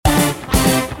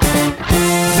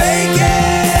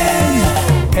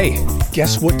Hey,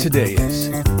 guess what today is?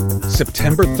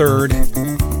 September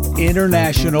 3rd,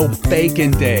 International Bacon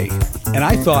Day. And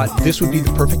I thought this would be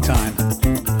the perfect time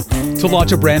to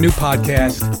launch a brand new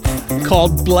podcast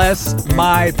called Bless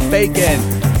My Bacon.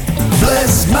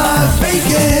 Bless my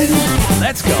bacon.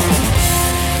 Let's go.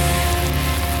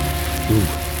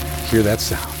 Ooh, hear that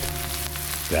sound?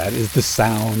 That is the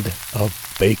sound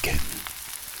of bacon.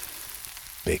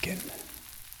 Bacon.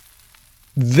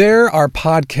 There are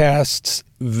podcasts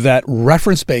that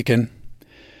reference bacon,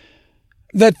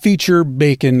 that feature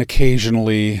bacon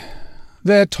occasionally,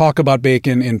 that talk about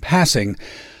bacon in passing,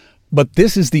 but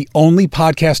this is the only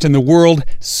podcast in the world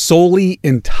solely,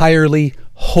 entirely,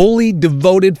 wholly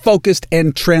devoted, focused,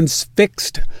 and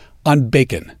transfixed on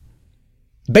bacon.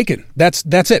 Bacon.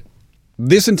 That's it.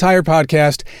 This entire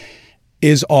podcast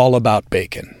is all about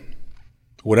bacon.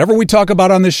 Whatever we talk about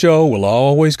on this show will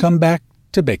always come back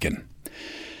to bacon.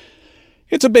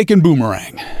 It's a bacon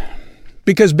boomerang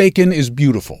because bacon is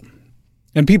beautiful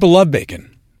and people love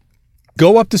bacon.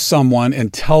 Go up to someone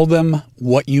and tell them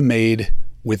what you made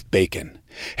with bacon.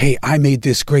 Hey, I made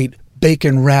this great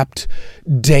bacon wrapped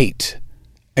date.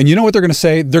 And you know what they're going to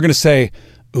say? They're going to say,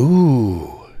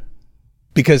 ooh,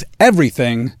 because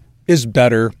everything is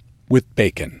better with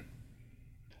bacon.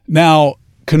 Now,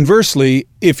 conversely,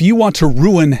 if you want to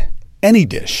ruin any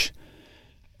dish,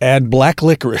 add black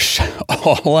licorice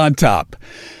all on top.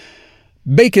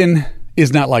 Bacon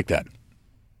is not like that.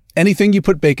 Anything you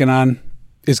put bacon on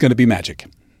is going to be magic.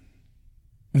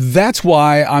 That's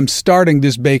why I'm starting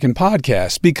this bacon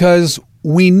podcast, because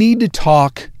we need to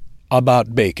talk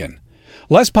about bacon.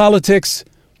 Less politics,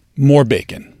 more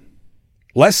bacon.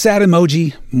 Less sad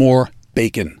emoji, more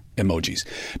bacon emojis.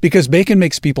 Because bacon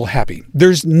makes people happy.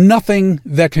 There's nothing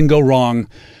that can go wrong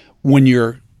when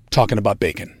you're talking about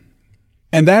bacon.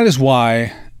 And that is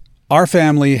why our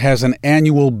family has an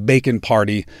annual bacon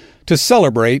party to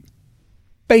celebrate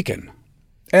bacon.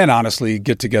 And honestly,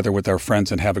 get together with our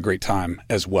friends and have a great time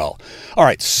as well. All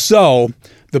right, so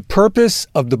the purpose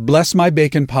of the Bless My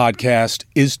Bacon podcast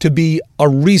is to be a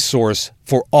resource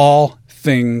for all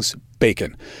things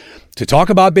bacon. To talk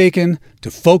about bacon, to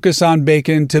focus on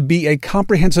bacon, to be a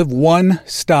comprehensive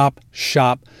one-stop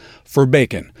shop for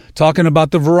bacon. Talking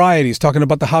about the varieties, talking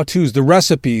about the how-tos, the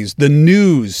recipes, the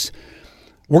news.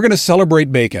 We're going to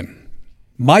celebrate bacon.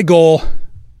 My goal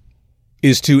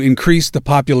is to increase the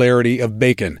popularity of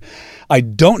bacon. I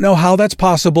don't know how that's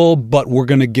possible, but we're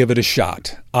going to give it a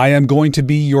shot. I am going to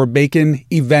be your bacon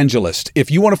evangelist.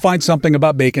 If you want to find something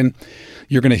about bacon,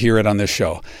 you're going to hear it on this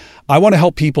show. I want to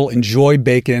help people enjoy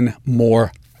bacon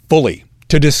more fully,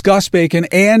 to discuss bacon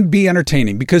and be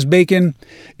entertaining, because bacon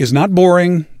is not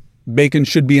boring. Bacon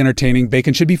should be entertaining.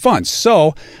 Bacon should be fun.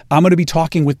 So I'm going to be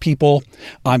talking with people.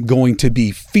 I'm going to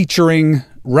be featuring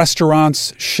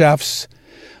restaurants, chefs,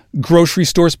 grocery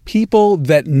stores, people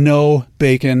that know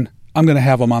bacon. I'm going to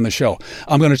have them on the show.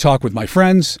 I'm going to talk with my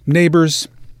friends, neighbors,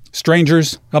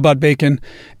 strangers about bacon,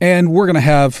 and we're going to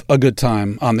have a good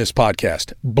time on this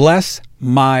podcast. Bless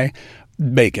my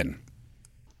bacon.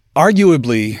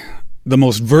 Arguably, the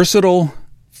most versatile,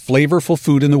 flavorful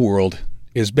food in the world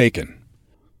is bacon.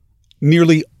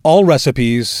 Nearly all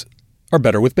recipes are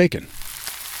better with bacon.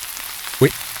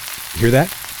 Wait, hear that?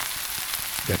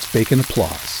 That's bacon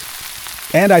applause.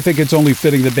 And I think it's only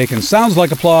fitting that bacon sounds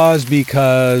like applause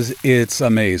because it's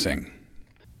amazing.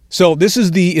 So this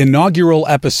is the inaugural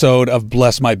episode of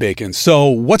Bless My Bacon. So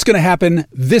what's going to happen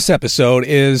this episode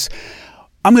is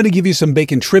I'm going to give you some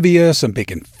bacon trivia, some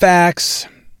bacon facts.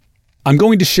 I'm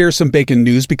going to share some bacon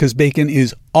news because bacon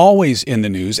is always in the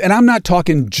news. And I'm not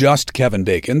talking just Kevin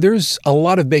Bacon. There's a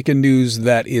lot of bacon news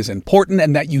that is important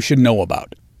and that you should know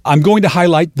about. I'm going to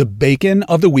highlight the bacon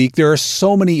of the week. There are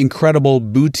so many incredible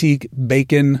boutique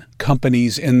bacon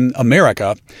companies in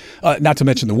America, not to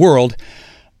mention the world.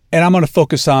 And I'm going to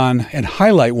focus on and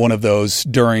highlight one of those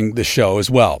during the show as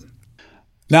well.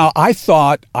 Now, I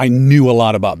thought I knew a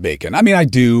lot about bacon. I mean, I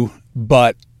do,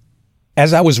 but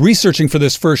as I was researching for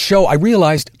this first show, I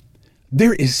realized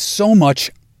there is so much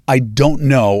I don't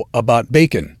know about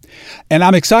bacon. And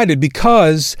I'm excited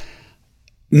because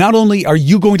not only are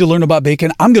you going to learn about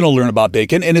bacon, I'm going to learn about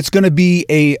bacon, and it's going to be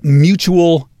a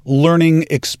mutual learning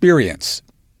experience.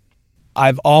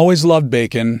 I've always loved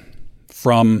bacon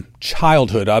from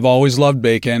childhood. I've always loved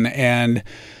bacon, and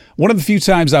one of the few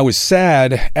times I was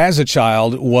sad as a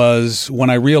child was when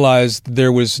I realized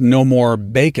there was no more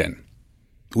bacon.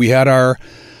 We had our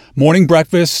morning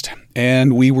breakfast,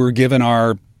 and we were given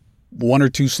our 1 or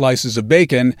 2 slices of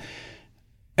bacon,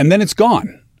 and then it's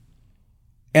gone.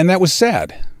 And that was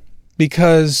sad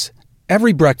because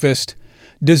every breakfast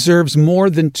deserves more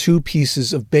than 2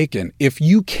 pieces of bacon. If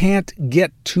you can't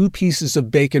get 2 pieces of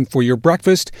bacon for your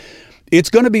breakfast, it's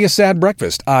going to be a sad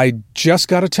breakfast. I just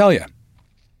got to tell you.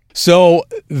 So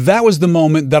that was the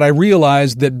moment that I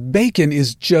realized that bacon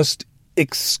is just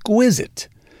exquisite.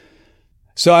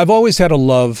 So I've always had a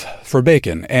love for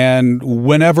bacon. And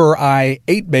whenever I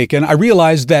ate bacon, I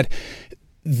realized that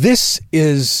it's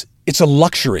a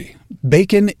luxury.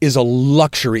 Bacon is a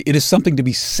luxury. It is something to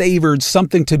be savored,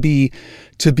 something to be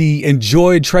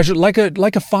enjoyed, treasured, like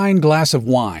a fine glass of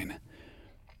wine.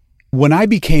 When I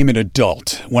became an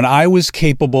adult, when I was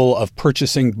capable of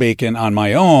purchasing bacon on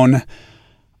my own,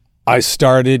 I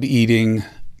started eating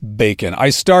bacon. I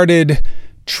started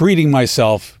treating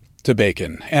myself to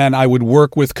bacon. And I would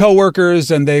work with coworkers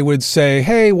and they would say,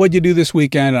 "Hey, what'd you do this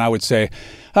weekend?" And I would say,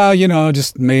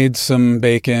 just made some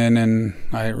bacon and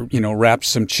I, wrapped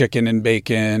some chicken in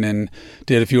bacon and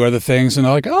did a few other things." And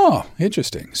they're like, "Oh,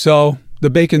 interesting." So the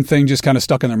bacon thing just kind of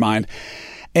stuck in their mind.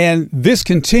 And this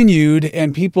continued,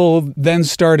 and people then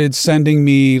started sending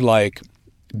me like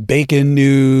bacon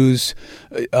news,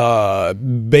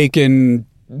 bacon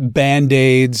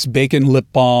Band-Aids, bacon lip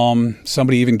balm.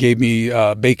 Somebody even gave me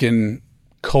bacon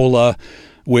cola,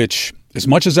 which, as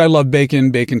much as I love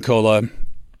bacon cola,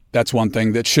 that's one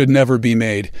thing that should never be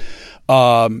made.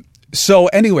 So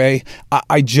anyway,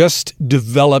 I just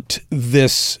developed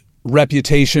this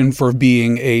reputation for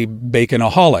being a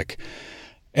baconaholic.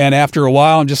 And after a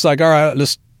while, I'm just like, all right,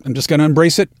 I'm just going to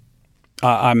embrace it.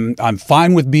 I'm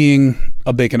fine with being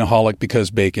a baconaholic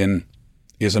because bacon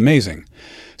is amazing.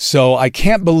 So I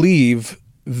can't believe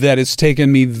that it's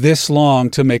taken me this long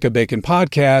to make a bacon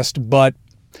podcast, but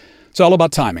it's all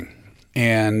about timing.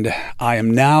 And I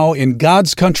am now in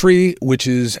God's country, which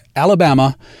is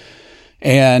Alabama.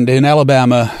 And in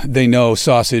Alabama, they know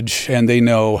sausage and they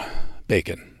know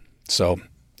bacon. So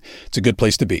it's a good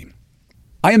place to be.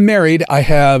 I am married. I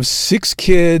have 6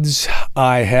 kids.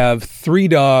 I have 3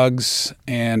 dogs,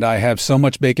 and I have so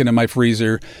much bacon in my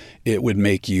freezer, it would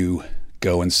make you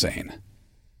go insane.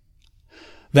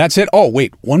 That's it. Oh,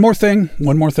 wait, one more thing.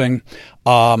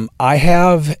 I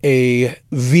have a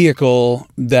vehicle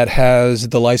that has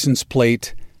the license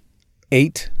plate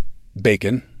 8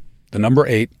 bacon, the number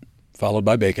 8, followed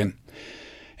by bacon.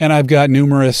 And I've got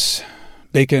numerous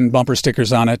bacon bumper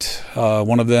stickers on it.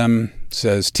 One of them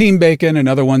says Team Bacon.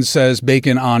 Another one says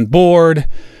Bacon on Board.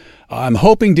 I'm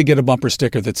hoping to get a bumper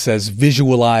sticker that says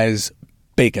Visualize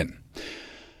Bacon.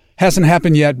 Hasn't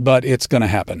happened yet, but it's going to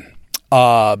happen.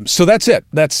 So that's it.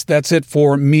 That's it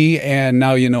for me. And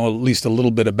now you know at least a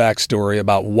little bit of backstory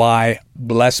about why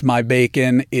Bless My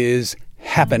Bacon is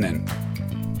happening.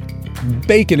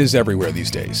 Bacon is everywhere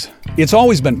these days. It's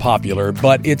always been popular,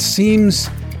 but it seems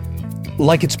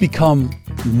like it's become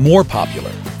more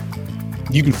popular.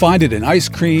 You can find it in ice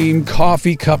cream,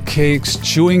 coffee, cupcakes,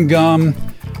 chewing gum,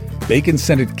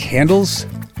 bacon-scented candles,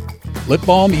 lip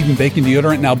balm, even bacon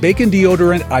deodorant. Now, bacon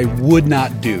deodorant I would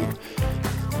not do,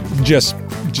 just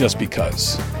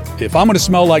because. If I'm going to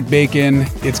smell like bacon,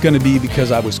 it's going to be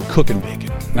because I was cooking bacon,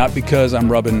 not because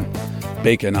I'm rubbing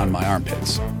bacon on my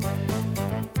armpits.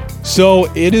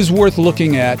 So it is worth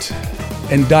looking at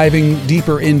and diving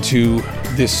deeper into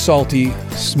this salty,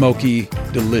 smoky,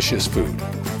 delicious food.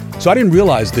 So I didn't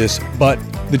realize this, but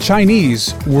the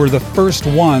Chinese were the first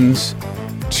ones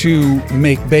to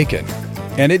make bacon,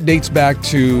 and it dates back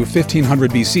to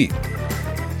 1500 BC.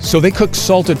 So they cooked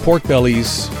salted pork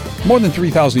bellies more than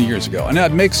 3,000 years ago, and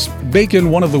that makes bacon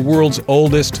one of the world's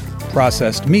oldest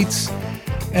processed meats,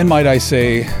 and might I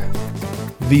say,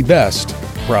 the best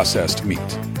processed meat.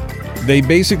 They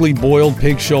basically boiled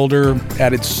pig shoulder,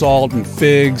 added salt and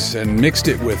figs, and mixed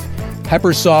it with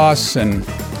pepper sauce, and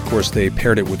of course they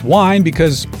paired it with wine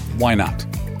because why not?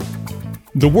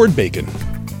 The word bacon,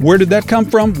 where did that come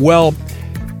from? Well,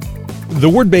 the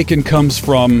word bacon comes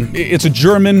from, it's a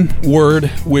German word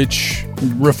which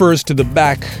refers to the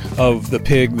back of the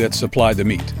pig that supplied the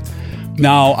meat.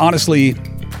 Now, honestly,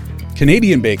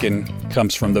 Canadian bacon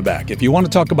comes from the back. If you want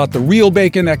to talk about the real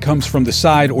bacon, that comes from the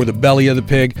side or the belly of the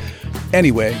pig.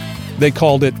 Anyway, they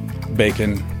called it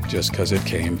bacon just because it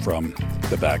came from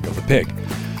the back of the pig.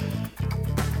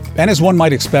 And as one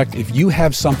might expect, if you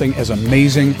have something as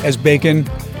amazing as bacon,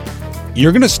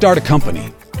 you're going to start a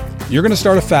company. You're going to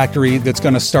start a factory that's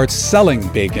going to start selling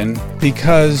bacon,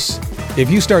 because if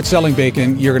you start selling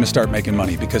bacon, you're going to start making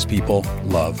money because people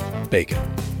love bacon.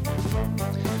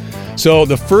 So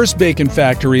the first bacon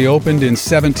factory opened in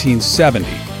 1770.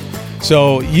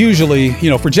 So usually,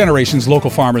 for generations, local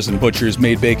farmers and butchers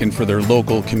made bacon for their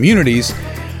local communities.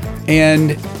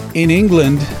 And in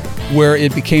England, where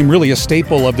it became really a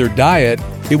staple of their diet,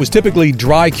 it was typically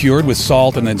dry cured with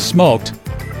salt and then smoked.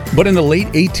 But in the late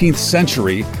 18th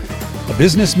century, a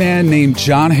businessman named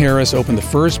John Harris opened the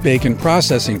first bacon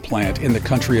processing plant in the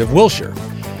country of Wiltshire.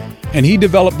 And he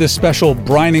developed this special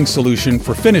brining solution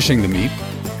for finishing the meat,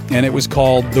 and it was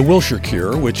called the Wiltshire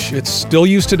Cure, which it's still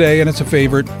used today, and it's a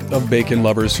favorite of bacon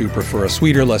lovers who prefer a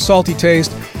sweeter, less salty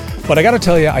taste. But I gotta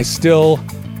tell you, I still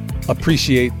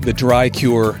appreciate the dry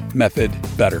cure method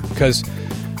better because,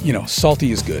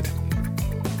 salty is good.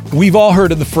 We've all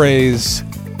heard of the phrase,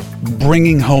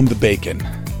 bringing home the bacon.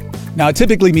 Now, it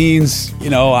typically means,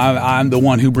 I'm the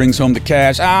one who brings home the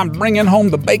cash. I'm bringing home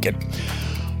the bacon.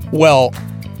 Well,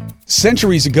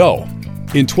 centuries ago,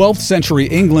 in 12th century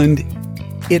England,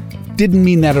 it didn't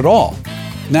mean that at all.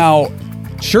 Now,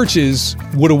 churches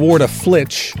would award a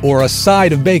flitch or a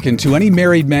side of bacon to any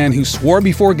married man who swore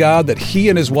before God that he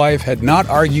and his wife had not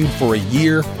argued for a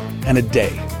year and a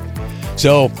day.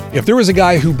 So, if there was a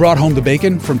guy who brought home the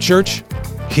bacon from church,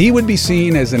 he would be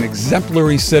seen as an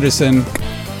exemplary citizen.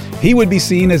 He would be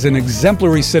seen as an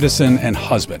exemplary citizen and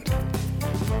husband.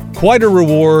 Quite a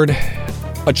reward,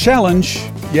 a challenge,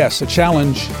 yes, a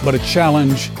challenge, but a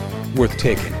challenge worth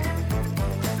taking.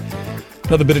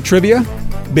 Another bit of trivia,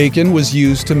 bacon was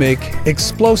used to make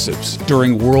explosives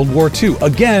during World War II.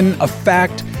 Again, a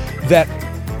fact that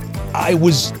I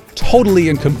was totally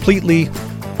and completely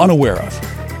unaware of.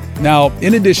 Now,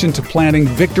 in addition to planting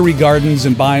victory gardens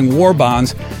and buying war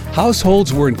bonds,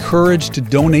 households were encouraged to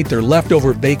donate their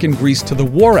leftover bacon grease to the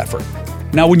war effort.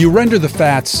 Now, when you render the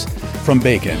fats from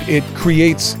bacon, it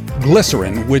creates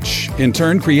glycerin, which in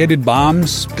turn created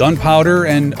bombs, gunpowder,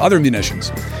 and other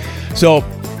munitions. So,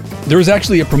 there was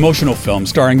actually a promotional film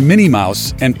starring Minnie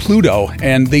Mouse and Pluto,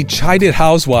 and they chided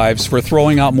housewives for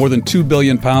throwing out more than 2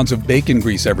 billion pounds of bacon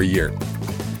grease every year.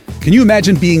 Can you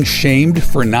imagine being shamed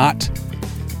for not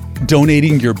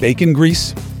donating your bacon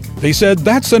grease? They said,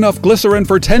 that's enough glycerin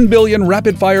for 10 billion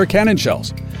rapid-fire cannon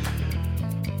shells.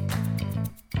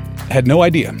 Had no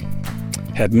idea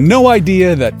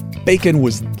that bacon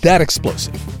was that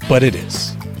explosive, but it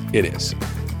is. It is.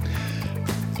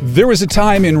 There was a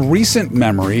time in recent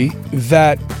memory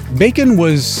that bacon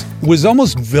was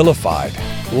almost vilified.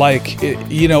 Like,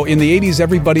 in the 80s,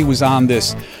 everybody was on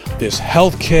this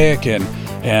health kick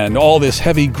and all this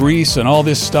heavy grease and all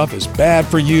this stuff is bad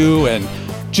for you and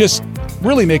just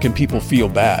really making people feel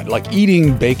bad. Like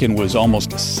eating bacon was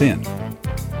almost a sin.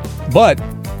 But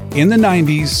in the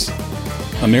 90s,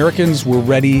 Americans were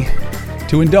ready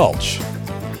to indulge.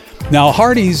 Now,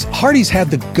 Hardee's had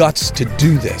the guts to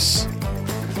do this.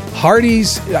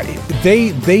 Hardee's,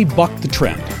 they bucked the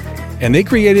trend, and they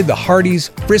created the Hardee's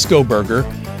Frisco Burger.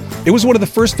 It was one of the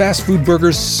first fast food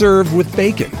burgers served with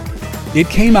bacon. It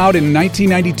came out in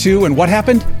 1992, and what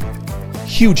happened?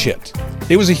 Huge hit.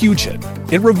 It was a huge hit.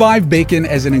 It revived bacon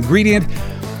as an ingredient,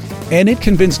 and it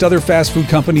convinced other fast food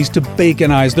companies to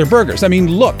baconize their burgers. I mean,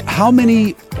 look, how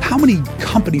many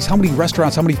companies, how many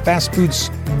restaurants, how many fast food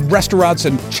restaurants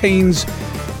and chains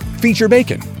feature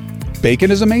bacon? Bacon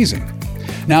is amazing.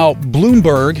 Now,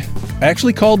 Bloomberg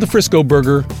actually called the Frisco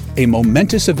Burger a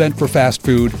momentous event for fast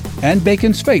food and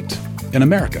bacon's fate in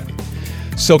America.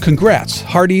 So congrats,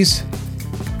 Hardee's,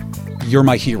 you're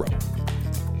my hero.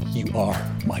 You are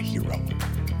my hero.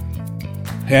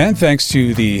 And thanks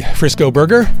to the Frisco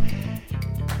Burger,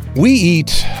 we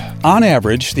eat, on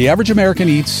average, the average American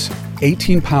eats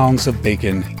 18 pounds of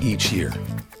bacon each year.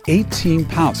 18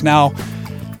 pounds. Now,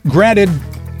 granted,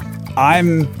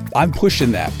 I'm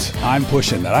pushing that.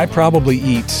 I probably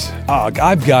eat,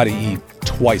 I've got to eat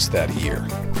twice that a year.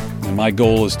 And my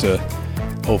goal is to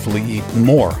hopefully eat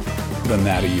more than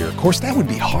that a year. Of course, that would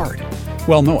be hard.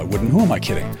 Well, no, it wouldn't. Who am I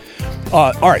kidding?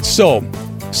 All right, so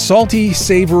salty,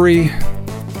 savory,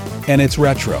 and it's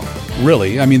retro.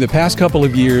 Really, I mean, the past couple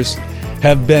of years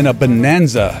have been a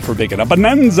bonanza for bacon. A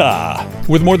bonanza!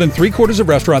 With more than 3/4 of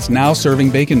restaurants now serving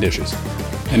bacon dishes.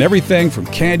 And everything from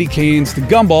candy canes to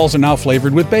gumballs are now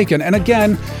flavored with bacon. And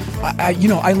again,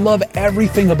 I love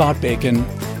everything about bacon,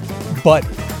 but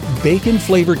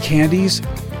bacon-flavored candies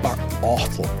are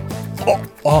awful.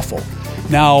 Awful.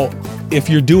 Now, if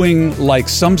you're doing like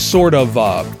some sort of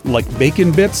like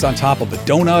bacon bits on top of a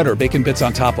donut or bacon bits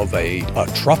on top of a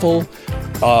truffle,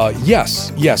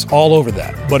 yes, all over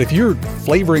that. But if you're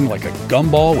flavoring like a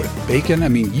gumball with bacon, I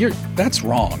mean, that's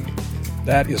wrong.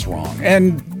 That is wrong.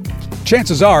 And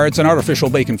chances are it's an artificial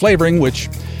bacon flavoring, which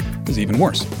is even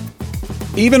worse.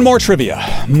 Even more trivia.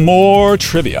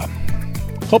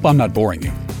 Hope I'm not boring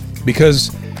you, because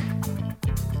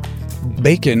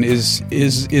bacon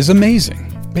is amazing.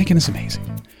 Bacon is amazing.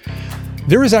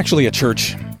 There is actually a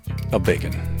church of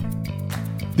bacon.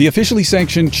 The officially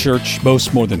sanctioned church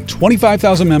boasts more than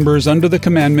 25,000 members under the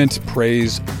commandment,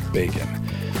 praise bacon.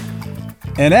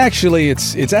 And actually,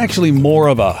 it's actually more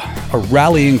of a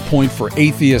rallying point for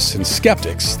atheists and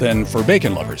skeptics than for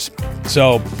bacon lovers.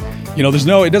 So,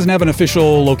 it doesn't have an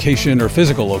official location or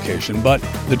physical location, but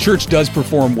the church does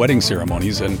perform wedding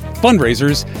ceremonies and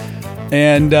fundraisers.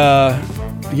 And,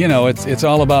 it's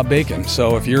all about bacon.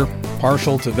 So if you're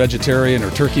partial to vegetarian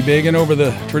or turkey bacon over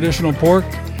the traditional pork,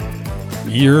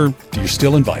 you're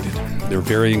still invited. They're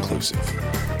very inclusive.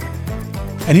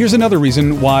 And here's another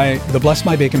reason why the Bless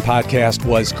My Bacon podcast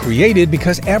was created,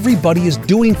 because everybody is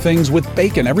doing things with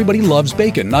bacon. Everybody loves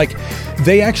bacon. Like,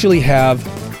 they actually have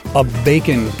a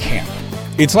bacon camp.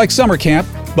 It's like summer camp,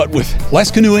 but with less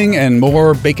canoeing and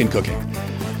more bacon cooking.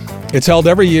 It's held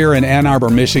every year in Ann Arbor,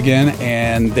 Michigan,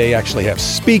 and they actually have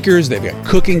speakers. They've got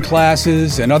cooking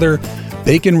classes and other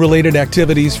bacon-related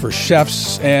activities for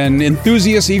chefs and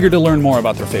enthusiasts eager to learn more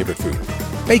about their favorite food.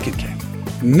 Bacon camp.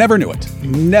 Never knew it.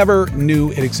 Never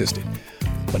knew it existed.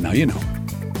 But now you know.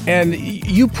 And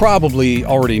you probably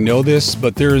already know this,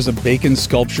 but there is a bacon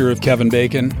sculpture of Kevin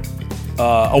Bacon.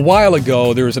 A while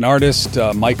ago, there was an artist,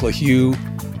 Mike LaHue.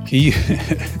 He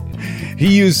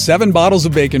used 7 bottles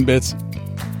of bacon bits,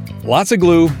 lots of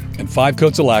glue, and 5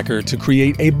 coats of lacquer to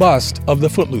create a bust of the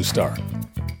Footloose star.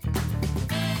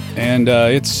 And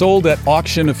it sold at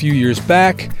auction a few years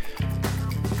back.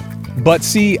 But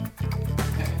see,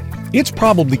 it's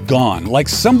probably gone. Like,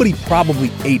 somebody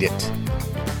probably ate it.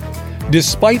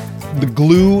 Despite the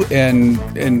glue and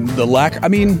the lacquer. I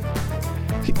mean,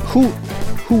 who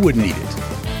wouldn't eat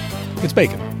it? It's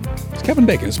bacon. It's Kevin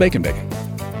Bacon. It's bacon.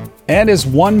 And as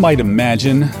one might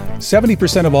imagine,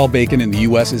 70% of all bacon in the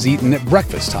U.S. is eaten at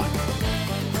breakfast time.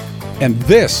 And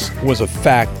this was a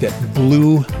fact that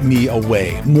blew me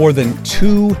away. More than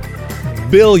 2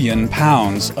 billion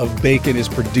pounds of bacon is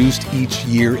produced each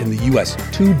year in the U.S.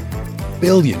 2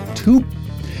 billion.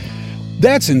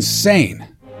 That's insane.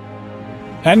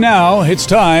 And now it's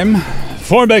time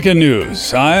for Bacon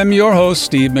News. I'm your host,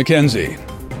 Steve McKenzie.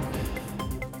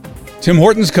 Tim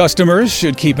Hortons customers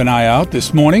should keep an eye out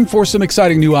this morning for some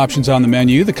exciting new options on the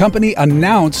menu. The company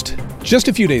announced just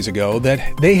a few days ago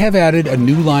that they have added a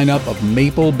new lineup of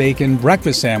maple bacon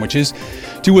breakfast sandwiches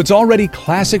to its already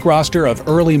classic roster of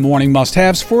early morning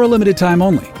must-haves for a limited time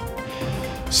only.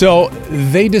 So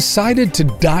they decided to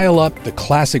dial up the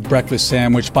classic breakfast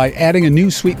sandwich by adding a new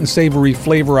sweet and savory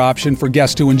flavor option for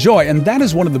guests to enjoy. And that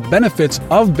is one of the benefits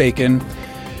of bacon.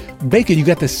 Bacon, you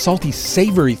got this salty,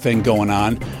 savory thing going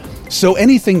on. So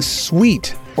anything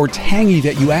sweet or tangy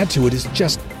that you add to it is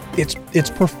just, it's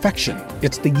perfection.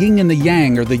 It's the yin and the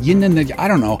yang, or the yin and the, I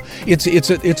don't know.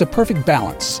 It's a perfect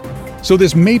balance. So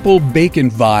this maple bacon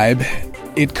vibe,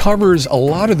 it covers a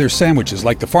lot of their sandwiches,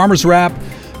 like the farmer's wrap,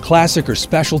 classic or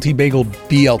specialty bagel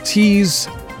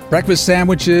BLTs, breakfast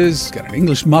sandwiches, got an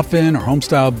English muffin or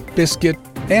homestyle biscuit.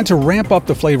 And to ramp up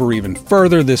the flavor even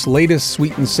further, this latest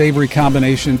sweet and savory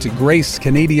combination to grace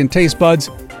Canadian taste buds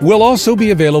will also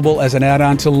be available as an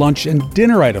add-on to lunch and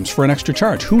dinner items for an extra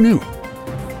charge. Who knew?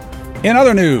 In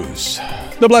other news,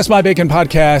 the Bless My Bacon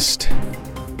podcast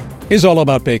is all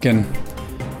about bacon.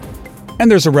 And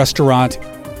there's a restaurant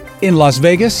in Las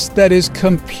Vegas that is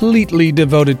completely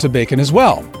devoted to bacon as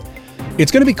well.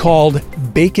 It's going to be called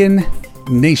Bacon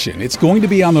Nation. It's going to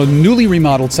be on the newly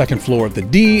remodeled second floor of the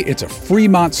D. It's a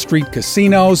Fremont Street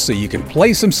casino, so you can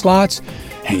play some slots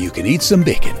and you can eat some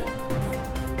bacon.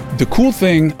 The cool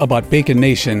thing about Bacon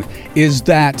Nation is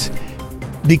that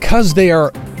because they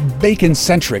are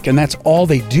bacon-centric, and that's all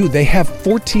they do, they have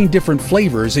 14 different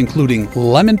flavors, including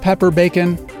lemon pepper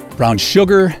bacon, brown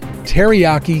sugar,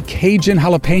 teriyaki, Cajun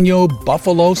jalapeno,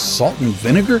 buffalo, salt and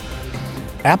vinegar,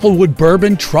 applewood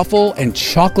bourbon, truffle, and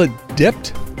chocolate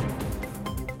dipped.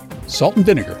 Salt and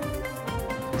vinegar.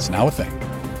 It's now a thing.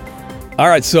 All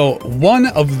right, so one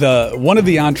of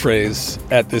the entrees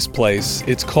at this place,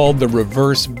 it's called the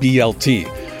reverse BLT.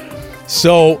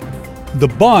 So the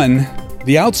bun,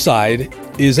 the outside,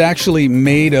 is actually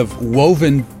made of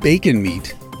woven bacon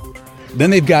meat. Then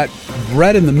they've got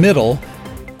bread in the middle,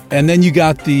 and then you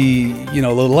got the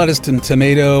lettuce and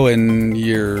tomato and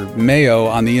your mayo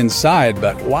on the inside.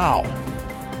 But wow.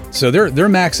 So they're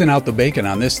maxing out the bacon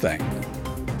on this thing.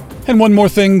 And one more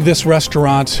thing this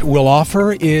restaurant will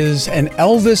offer is an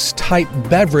Elvis-type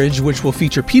beverage, which will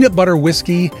feature peanut butter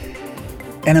whiskey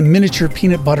and a miniature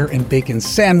peanut butter and bacon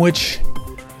sandwich.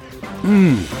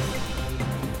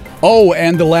 Oh,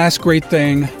 and the last great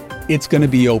thing, it's going to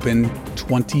be open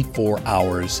 24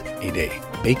 hours a day.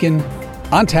 Bacon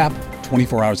on tap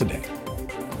 24 hours a day.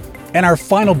 And our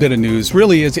final bit of news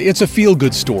really is, it's a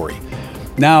feel-good story.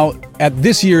 Now, at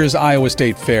this year's Iowa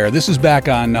State Fair, this is back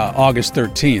on August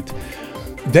 13th,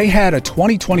 they had a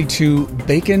 2022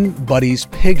 Bacon Buddies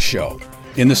Pig Show.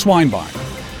 in the swine barn.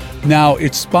 Now,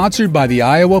 it's sponsored by the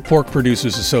Iowa Pork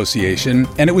Producers Association,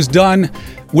 and it was done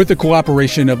with the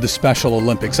cooperation of the Special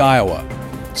Olympics Iowa.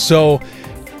 So,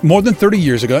 more than 30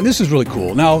 years ago, and this is really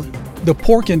cool. Now, the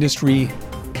pork industry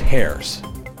cares.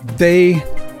 They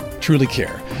truly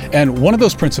care. And one of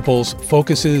those principles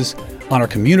focuses on our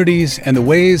communities and the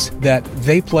ways that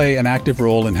they play an active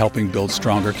role in helping build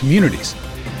stronger communities.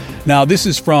 Now, this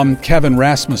is from Kevin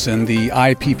Rasmussen, the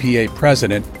IPPA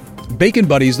president. Bacon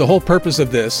Buddies, the whole purpose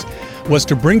of this was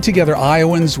to bring together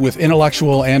Iowans with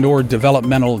intellectual and or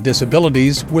developmental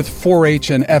disabilities with 4-H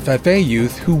and FFA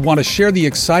youth who want to share the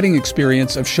exciting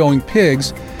experience of showing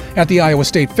pigs at the Iowa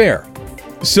State Fair.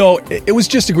 So it was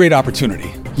just a great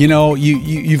opportunity. You know,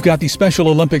 you've got these Special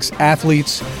Olympics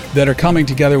athletes that are coming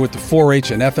together with the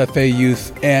 4-H and FFA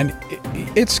youth, and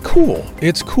it's cool.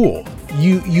 It's cool.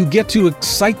 You get to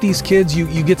excite these kids.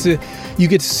 You get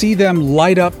to see them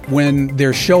light up when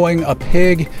they're showing a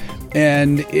pig,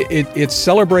 and it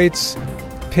celebrates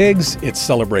pigs. It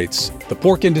celebrates the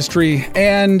pork industry,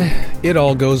 and it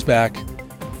all goes back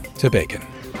to bacon.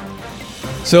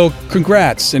 So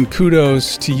congrats and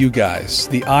kudos to you guys,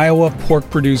 the Iowa pork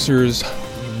producers.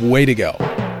 Way to go.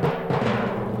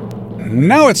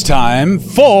 Now it's time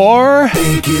for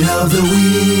Bacon of the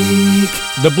Week.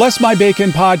 The Bless My Bacon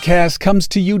podcast comes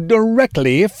to you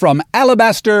directly from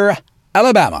Alabaster,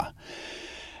 Alabama.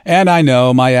 And I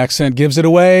know my accent gives it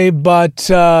away, but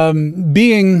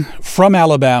being from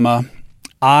Alabama,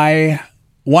 I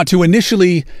want to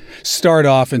initially start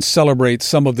off and celebrate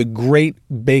some of the great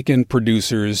bacon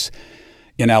producers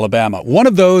in Alabama. One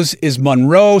of those is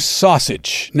Monroe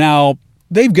Sausage. Now,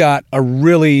 they've got a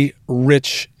really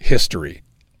rich history.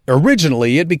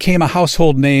 Originally, it became a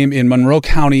household name in Monroe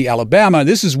County, Alabama.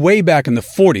 This is way back in the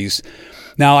 40s.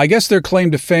 Now, I guess their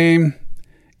claim to fame,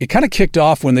 it kind of kicked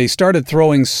off when they started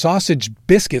throwing sausage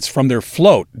biscuits from their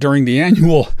float during the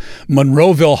annual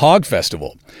Monroeville Hog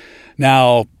Festival.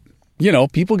 Now, you know,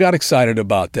 people got excited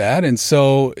about that, and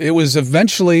so it was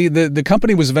eventually, the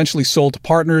company was eventually sold to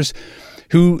partners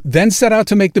who then set out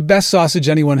to make the best sausage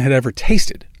anyone had ever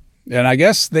tasted. And I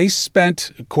guess they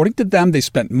spent, according to them, they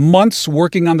spent months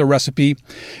working on the recipe,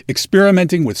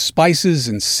 experimenting with spices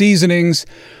and seasonings.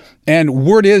 And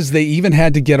word is they even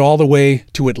had to get all the way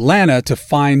to Atlanta to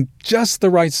find just the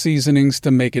right seasonings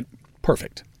to make it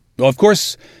perfect. Well, of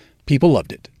course, people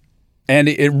loved it. And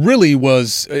it really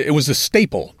was, it was a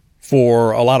staple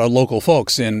for a lot of local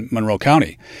folks in Monroe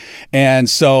County. And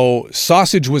so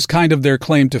sausage was kind of their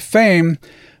claim to fame,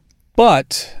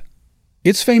 but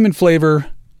its fame and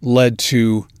flavor led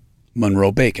to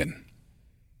Monroe bacon.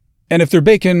 And if their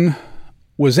bacon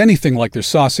was anything like their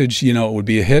sausage, you know it would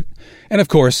be a hit. And of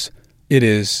course, it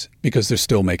is, because they're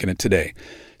still making it today.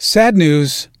 Sad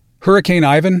news, Hurricane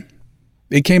Ivan,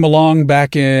 it came along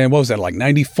back in, what was that, like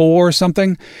 94 or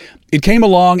something? It came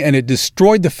along and it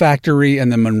destroyed the factory,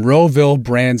 and the Monroeville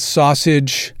brand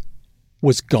sausage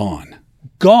was gone.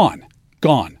 Gone.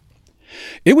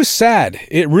 It was sad.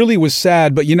 It really was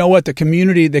sad. But you know what? The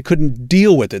community, they couldn't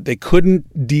deal with it. They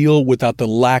couldn't deal without the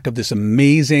lack of this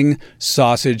amazing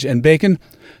sausage and bacon.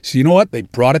 So you know what? They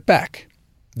brought it back.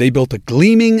 They built a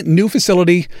gleaming new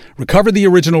facility, recovered the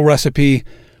original recipe,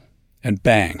 and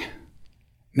bang.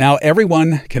 Now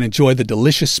everyone can enjoy the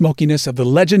delicious smokiness of the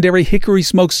legendary hickory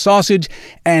smoked sausage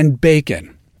and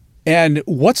bacon. And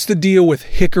what's the deal with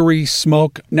hickory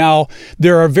smoke? Now,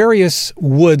 there are various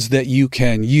woods that you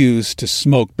can use to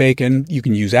smoke bacon. You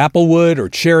can use apple wood or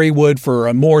cherry wood for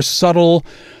a more subtle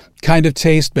kind of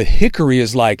taste, but hickory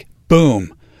is like,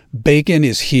 boom, bacon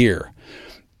is here.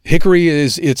 Hickory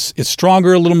it's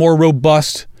stronger, a little more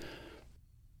robust.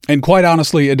 And quite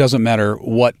honestly, it doesn't matter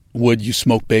what wood you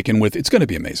smoke bacon with. It's going to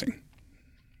be amazing.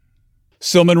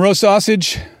 So Monroe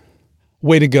Sausage,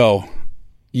 way to go.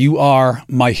 You are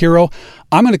my hero.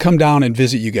 I'm going to come down and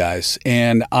visit you guys,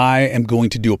 and I am going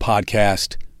to do a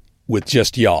podcast with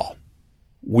just y'all.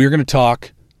 We're going to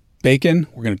talk bacon.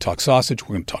 We're going to talk sausage.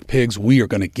 We're going to talk pigs. We are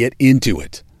going to get into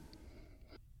it.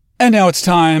 And now it's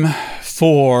time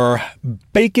for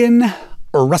bacon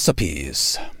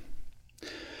recipes.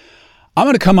 I'm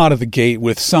going to come out of the gate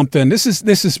with something. This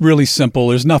is really simple.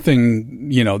 There's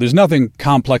nothing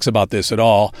complex about this at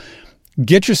all.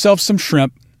 Get yourself some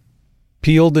shrimp,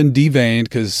 peeled and deveined,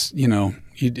 because,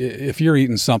 if you're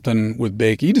eating something with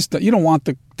bacon, you don't want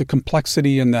the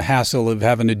complexity and the hassle of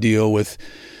having to deal with,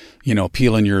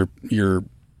 peeling your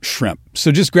shrimp.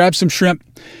 So just grab some shrimp,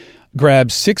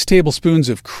 grab 6 tablespoons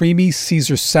of creamy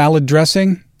Caesar salad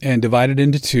dressing and divide it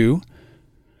into 2.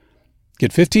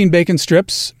 Get 15 bacon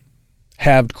strips,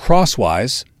 halved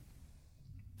crosswise.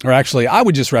 Or actually, I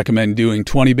would just recommend doing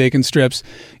 20 bacon strips.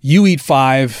 You eat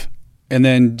 5 and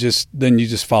then you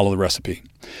just follow the recipe.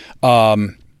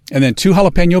 And then 2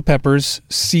 jalapeno peppers,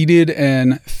 seeded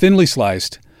and thinly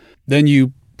sliced. Then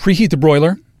you preheat the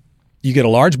broiler. You get a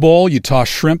large bowl. You toss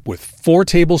shrimp with 4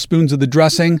 tablespoons of the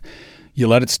dressing. You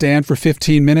let it stand for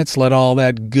 15 minutes. Let all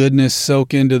that goodness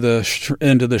soak into the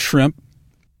shrimp.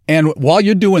 And while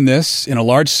you're doing this, in a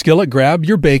large skillet, grab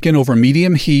your bacon over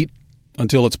medium heat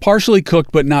until it's partially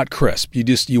cooked but not crisp.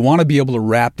 You want to be able to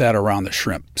wrap that around the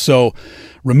shrimp. So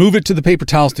remove it to the paper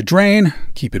towels to drain.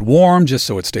 Keep it warm just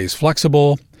so it stays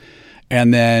flexible.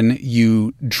 And then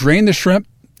you drain the shrimp,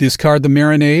 discard the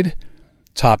marinade,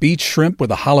 top each shrimp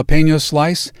with a jalapeno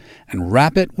slice, and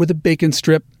wrap it with a bacon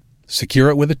strip. Secure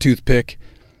it with a toothpick.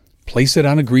 Place it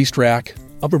on a greased rack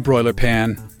of a broiler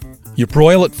pan. You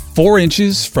broil it 4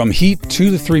 inches from heat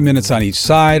 2 to 3 minutes on each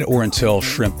side or until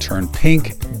shrimp turn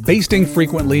pink, basting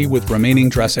frequently with remaining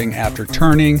dressing after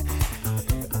turning.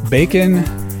 Bacon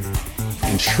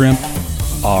and shrimp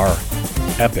are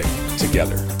epic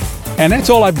together. And that's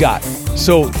all I've got.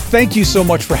 So thank you so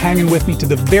much for hanging with me to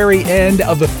the very end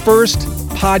of the first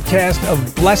podcast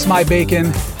of Bless My Bacon.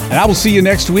 And I will see you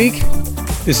next week.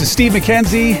 This is Steve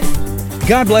McKenzie.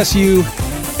 God bless you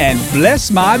and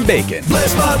bless my bacon.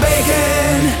 Bless my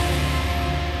bacon.